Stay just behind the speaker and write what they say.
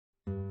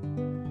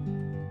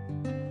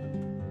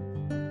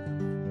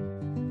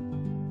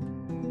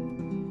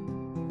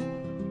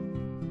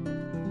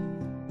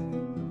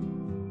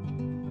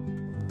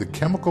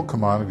Chemical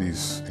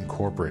Commodities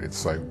Incorporated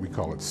site, we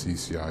call it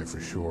CCI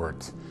for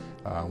short,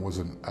 was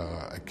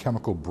a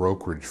chemical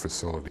brokerage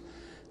facility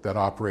that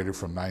operated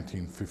from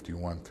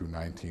 1951 through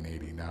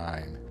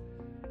 1989.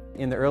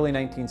 In the early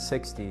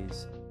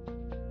 1960s,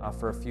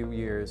 for a few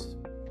years,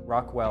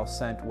 Rockwell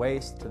sent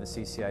waste to the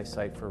CCI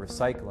site for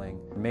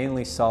recycling,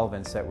 mainly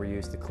solvents that were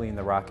used to clean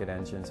the rocket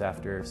engines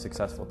after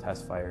successful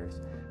test fires,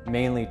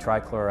 mainly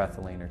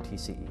trichloroethylene or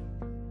TCE.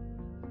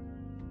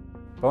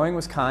 Boeing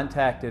was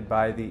contacted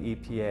by the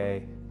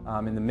EPA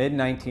in the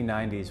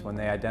mid-1990s when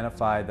they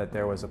identified that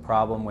there was a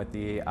problem with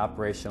the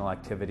operational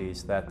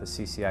activities that the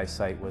CCI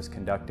site was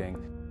conducting.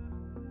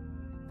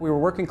 We were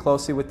working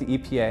closely with the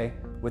EPA,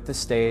 with the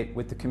state,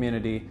 with the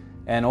community,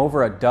 and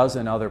over a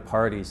dozen other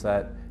parties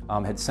that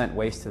had sent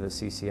waste to the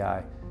CCI.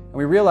 And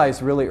we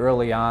realized really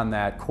early on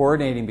that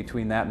coordinating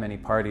between that many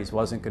parties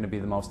wasn't going to be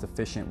the most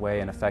efficient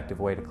way and effective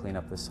way to clean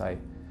up the site.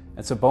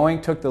 And so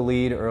Boeing took the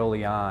lead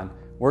early on,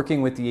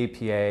 working with the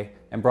EPA,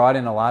 and brought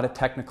in a lot of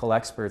technical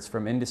experts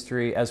from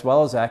industry as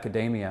well as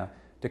academia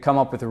to come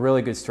up with a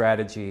really good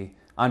strategy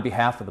on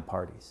behalf of the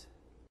parties.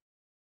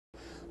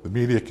 The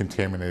media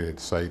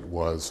contaminated site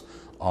was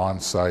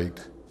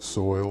on-site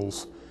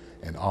soils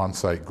and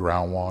on-site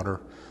groundwater.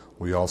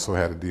 We also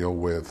had to deal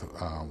with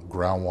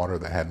groundwater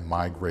that had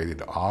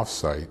migrated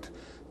off-site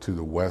to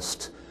the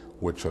west,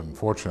 which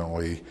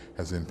unfortunately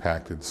has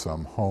impacted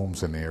some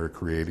homes in the area,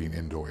 creating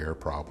indoor air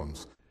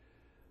problems.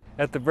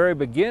 At the very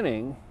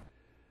beginning,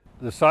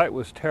 the site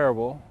was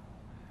terrible,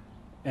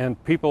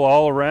 and people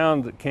all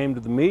around that came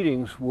to the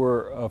meetings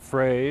were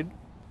afraid,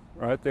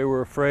 right? They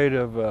were afraid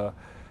of,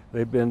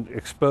 they'd been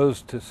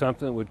exposed to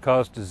something that would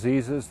cause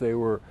diseases. They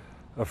were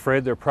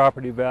afraid their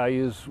property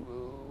values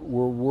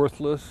were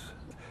worthless.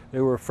 They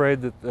were afraid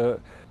that the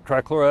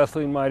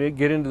trichloroethylene might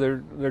get into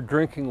their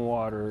drinking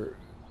water.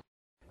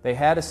 They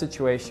had a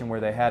situation where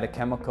they had a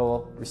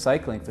chemical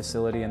recycling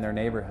facility in their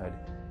neighborhood,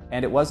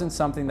 and it wasn't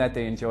something that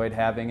they enjoyed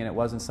having, and it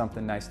wasn't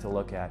something nice to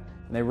look at.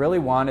 And they really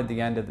wanted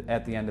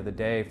at the end of the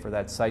day for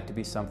that site to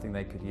be something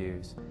they could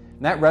use.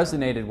 And that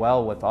resonated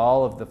well with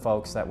all of the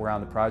folks that were on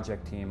the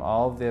project team,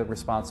 all of the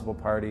responsible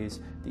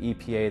parties, the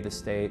EPA, the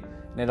state,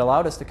 and it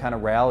allowed us to kind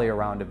of rally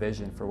around a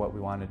vision for what we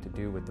wanted to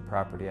do with the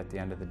property at the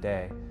end of the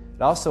day.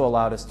 It also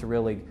allowed us to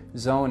really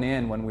zone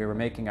in when we were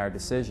making our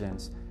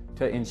decisions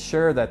to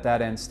ensure that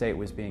that end state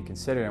was being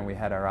considered and we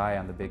had our eye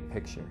on the big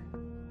picture.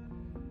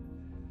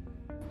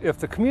 If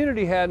the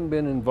community hadn't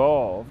been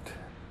involved,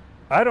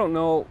 I don't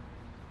know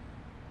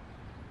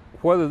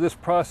whether this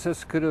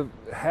process could have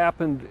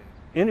happened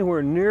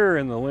anywhere near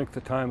in the length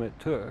of time it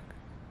took.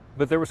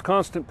 But there was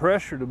constant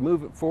pressure to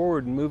move it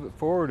forward,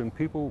 and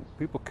people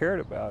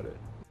cared about it.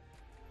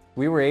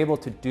 We were able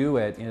to do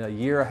it in a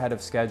year ahead of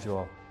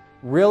schedule,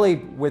 really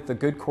with the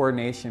good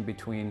coordination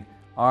between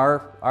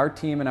our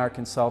team and our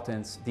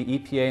consultants, the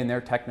EPA and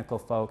their technical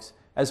folks,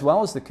 as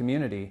well as the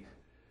community.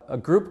 A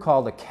group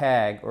called a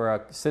CAG, or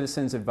a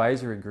Citizens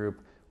Advisory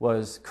Group,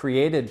 was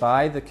created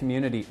by the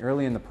community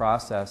early in the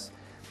process.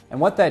 And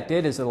what that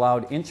did is it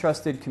allowed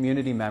interested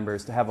community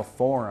members to have a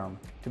forum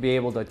to be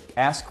able to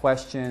ask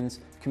questions,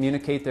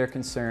 communicate their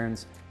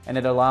concerns, and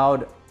it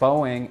allowed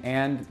Boeing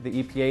and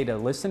the EPA to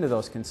listen to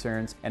those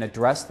concerns and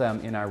address them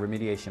in our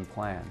remediation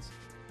plans.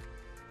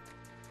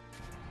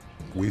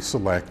 We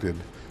selected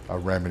a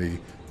remedy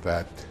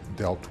that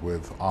dealt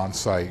with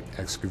on-site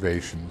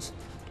excavations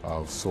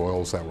of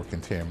soils that were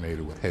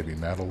contaminated with heavy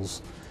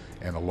metals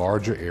and a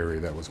larger area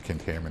that was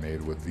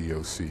contaminated with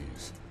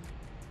VOCs.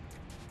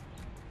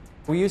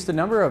 We used a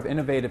number of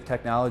innovative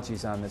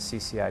technologies on the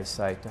CCI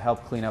site to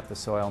help clean up the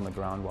soil and the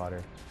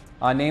groundwater.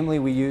 Namely,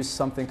 we used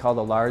something called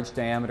a large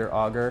diameter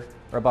auger,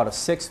 or about a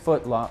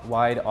 6-foot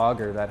wide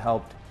auger that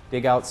helped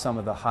dig out some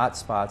of the hot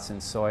spots in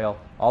soil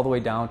all the way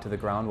down to the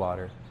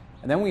groundwater.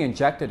 And then we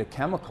injected a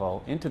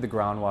chemical into the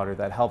groundwater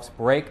that helps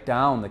break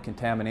down the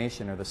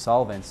contamination or the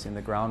solvents in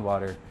the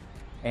groundwater.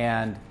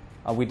 And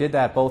we did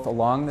that both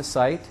along the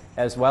site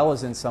as well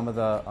as in some of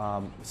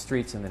the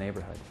streets in the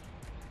neighborhood.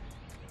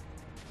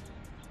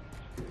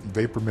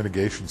 Vapor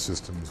mitigation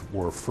systems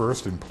were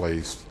first in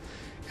place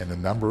in a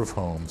number of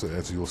homes,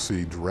 as you'll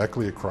see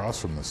directly across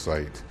from the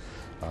site.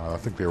 I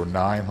think there were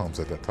 9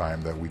 homes at that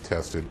time that we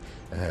tested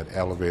and had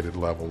elevated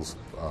levels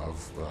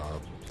of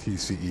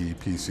TCE,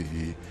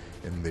 PCE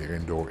in their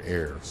indoor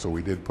air. So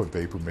we did put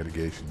vapor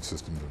mitigation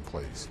systems in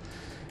place.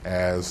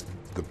 As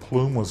the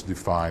plume was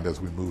defined, as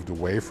we moved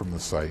away from the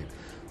site,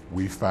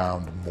 we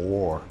found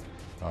more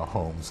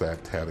homes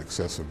that had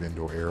excessive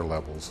indoor air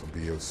levels of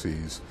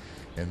VOCs,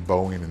 and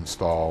Boeing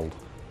installed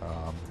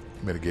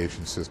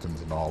mitigation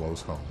systems in all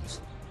those homes.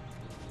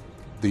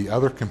 The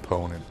other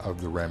component of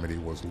the remedy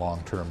was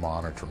long-term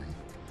monitoring.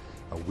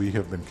 We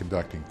have been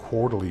conducting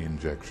quarterly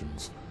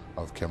injections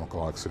of chemical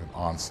oxidant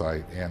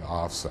on-site and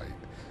off-site.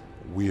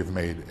 We have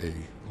made a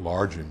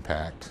large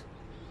impact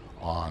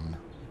on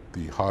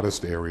the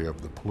hottest area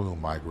of the plume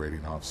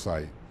migrating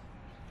off-site.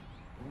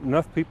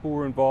 Enough people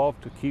were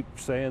involved to keep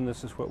saying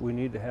this is what we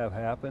need to have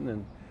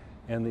happen,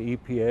 and the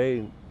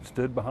EPA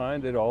stood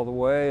behind it all the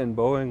way, and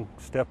Boeing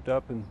stepped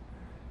up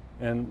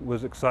and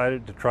was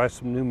excited to try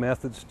some new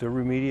methods to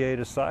remediate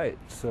a site.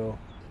 So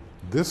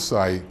this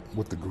site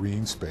with the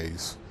green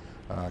space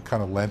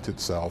kind of lent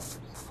itself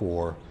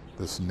for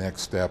this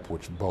next step,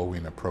 which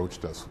Boeing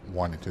approached us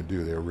wanting to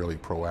do. They were really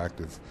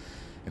proactive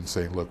in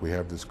saying, look, we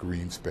have this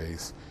green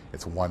space.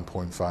 It's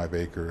 1.5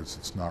 acres.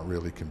 It's not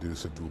really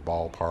conducive to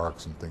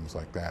ballparks and things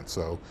like that.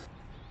 So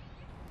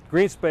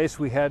green space,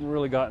 we hadn't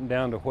really gotten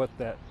down to what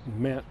that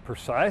meant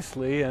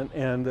precisely,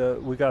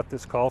 and we got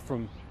this call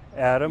from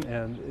Adam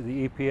and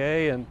the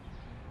EPA,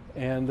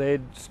 and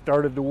they'd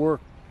started to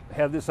work,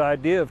 had this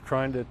idea of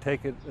trying to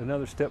take it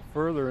another step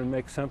further and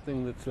make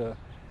something that's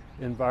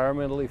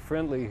environmentally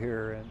friendly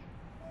here.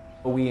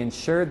 And we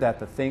ensured that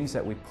the things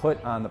that we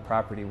put on the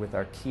property with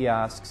our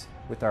kiosks,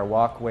 with our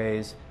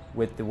walkways,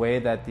 with the way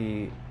that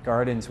the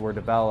gardens were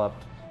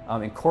developed,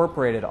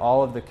 incorporated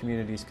all of the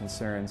community's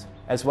concerns,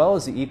 as well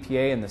as the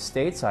EPA and the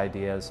state's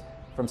ideas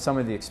from some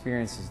of the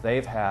experiences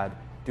they've had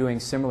doing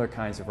similar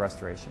kinds of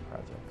restoration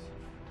projects.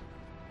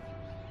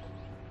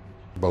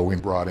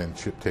 Boeing brought in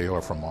Chip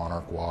Taylor from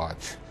Monarch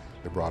Watch.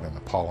 They brought in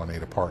the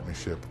Pollinator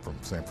partnership from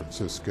San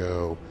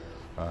Francisco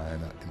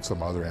and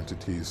some other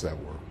entities that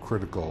were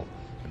critical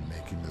in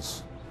making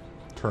this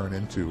turn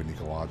into an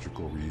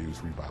ecological reuse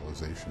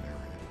revitalization area.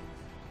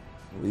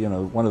 You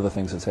know, one of the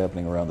things that's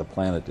happening around the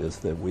planet is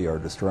that we are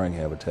destroying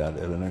habitat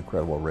at an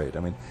incredible rate. I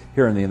mean,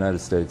 here in the United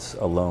States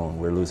alone,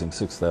 we're losing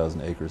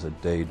 6,000 acres a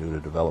day due to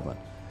development.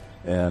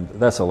 And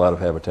that's a lot of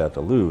habitat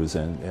to lose,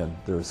 and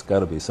there's got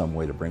to be some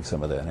way to bring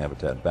some of that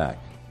habitat back.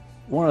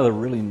 One of the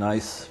really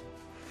nice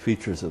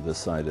features of this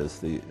site is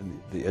the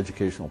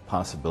educational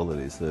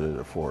possibilities that it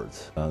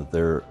affords.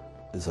 There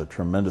is a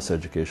tremendous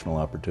educational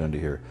opportunity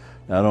here.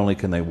 Not only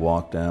can they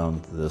walk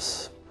down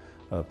this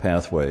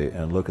pathway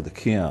and look at the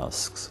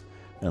kiosks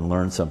and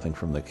learn something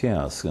from the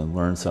kiosks and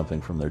learn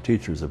something from their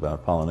teachers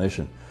about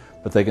pollination,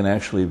 but they can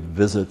actually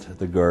visit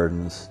the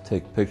gardens,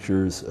 take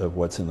pictures of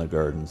what's in the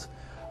gardens,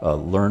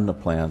 learn the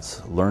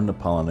plants, learn the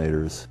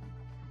pollinators.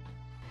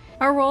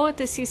 Our role at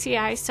the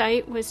CCI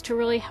site was to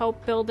really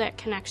help build that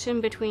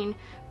connection between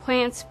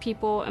plants,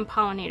 people, and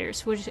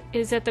pollinators, which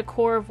is at the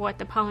core of what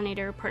the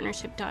Pollinator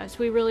Partnership does.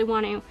 We really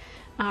want to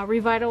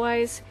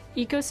revitalize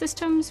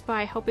ecosystems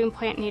by helping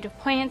plant native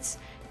plants,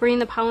 bringing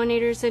the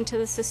pollinators into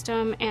the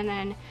system, and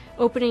then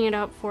opening it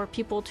up for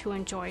people to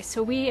enjoy.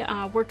 So we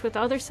worked with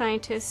other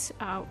scientists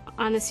at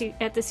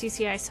the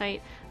CCI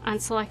site on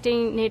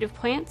selecting native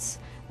plants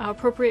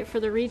appropriate for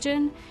the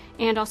region,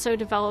 and also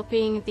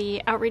developing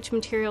the outreach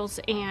materials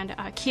and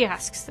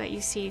kiosks that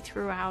you see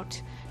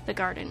throughout the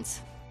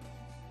gardens.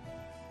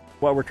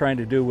 What we're trying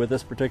to do with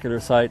this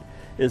particular site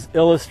is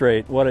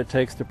illustrate what it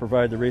takes to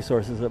provide the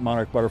resources that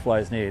monarch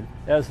butterflies need.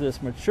 As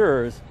this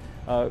matures,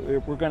 we're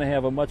going to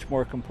have a much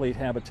more complete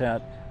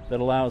habitat that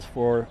allows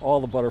for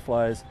all the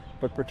butterflies,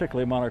 but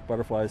particularly monarch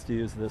butterflies, to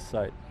use this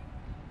site.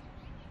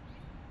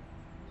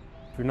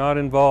 if you're not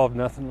involved,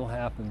 nothing will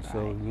happen.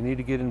 So you need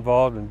to get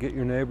involved and get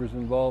your neighbors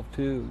involved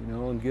too, you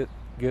know, and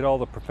get all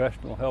the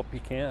professional help you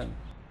can.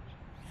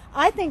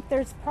 I think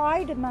there's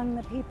pride among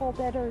the people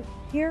that are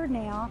here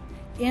now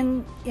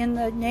in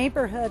the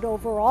neighborhood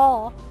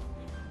overall.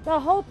 The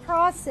whole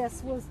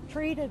process was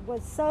treated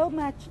with so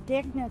much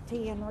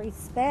dignity and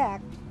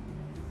respect.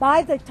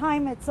 By the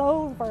time it's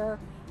over,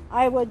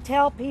 I would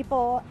tell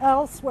people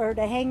elsewhere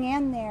to hang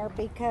in there,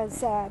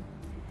 because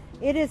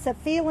it is a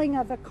feeling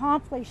of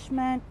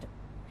accomplishment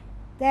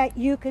that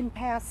you can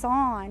pass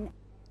on.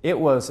 It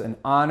was an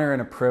honor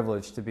and a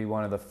privilege to be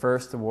one of the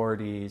first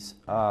awardees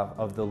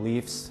of the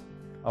Leafs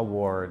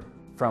Award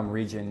from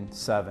Region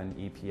 7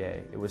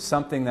 EPA. It was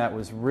something that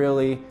was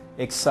really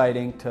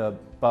exciting to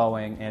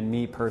Boeing and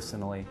me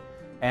personally,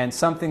 and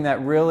something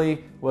that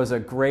really was a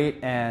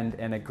great end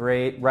and a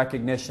great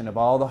recognition of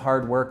all the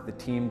hard work the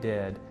team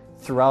did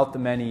throughout the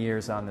many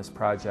years on this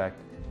project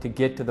to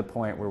get to the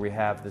point where we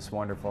have this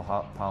wonderful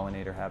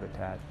pollinator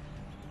habitat.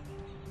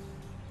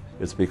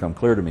 It's become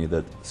clear to me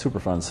that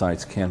Superfund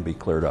sites can be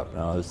cleared up.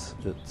 Now,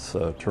 it's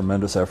a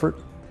tremendous effort.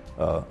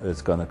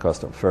 It's going to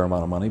cost a fair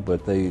amount of money,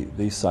 but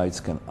these sites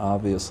can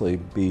obviously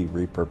be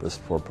repurposed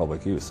for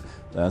public use.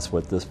 That's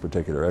what this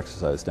particular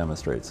exercise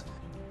demonstrates.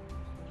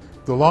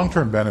 The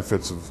long-term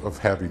benefits of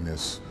having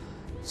this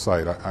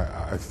site,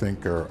 I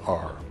think,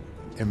 are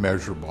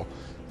immeasurable.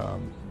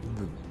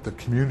 The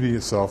community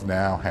itself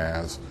now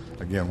has,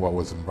 again, what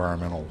was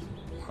environmental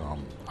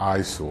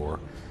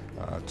eyesore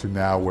to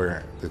now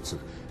where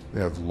they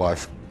have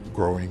lush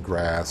growing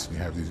grass, and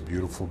you have these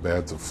beautiful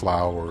beds of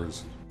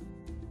flowers.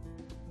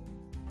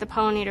 The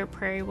Pollinator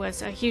Prairie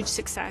was a huge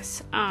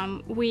success.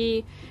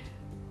 We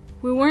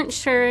weren't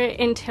sure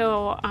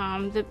until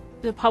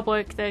the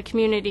public, the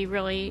community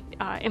really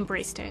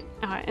embraced it.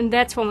 And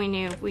that's when we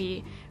knew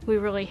we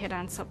really hit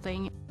on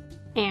something.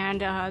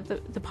 And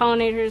the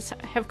pollinators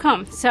have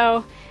come.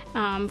 So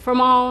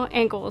from all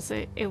angles,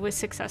 it was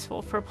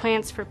successful for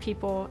plants, for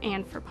people,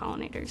 and for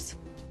pollinators.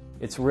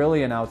 It's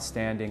really an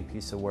outstanding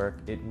piece of work.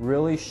 It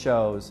really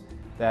shows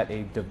that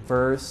a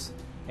diverse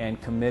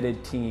and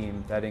committed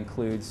team that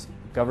includes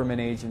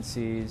government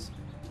agencies,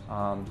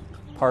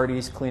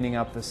 parties cleaning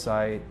up the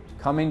site,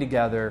 coming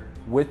together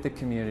with the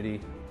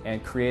community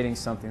and creating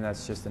something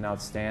that's just an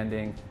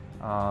outstanding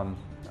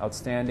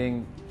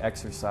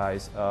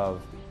exercise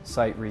of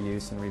site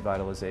reuse and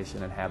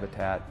revitalization and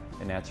habitat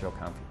and natural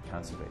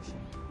conservation.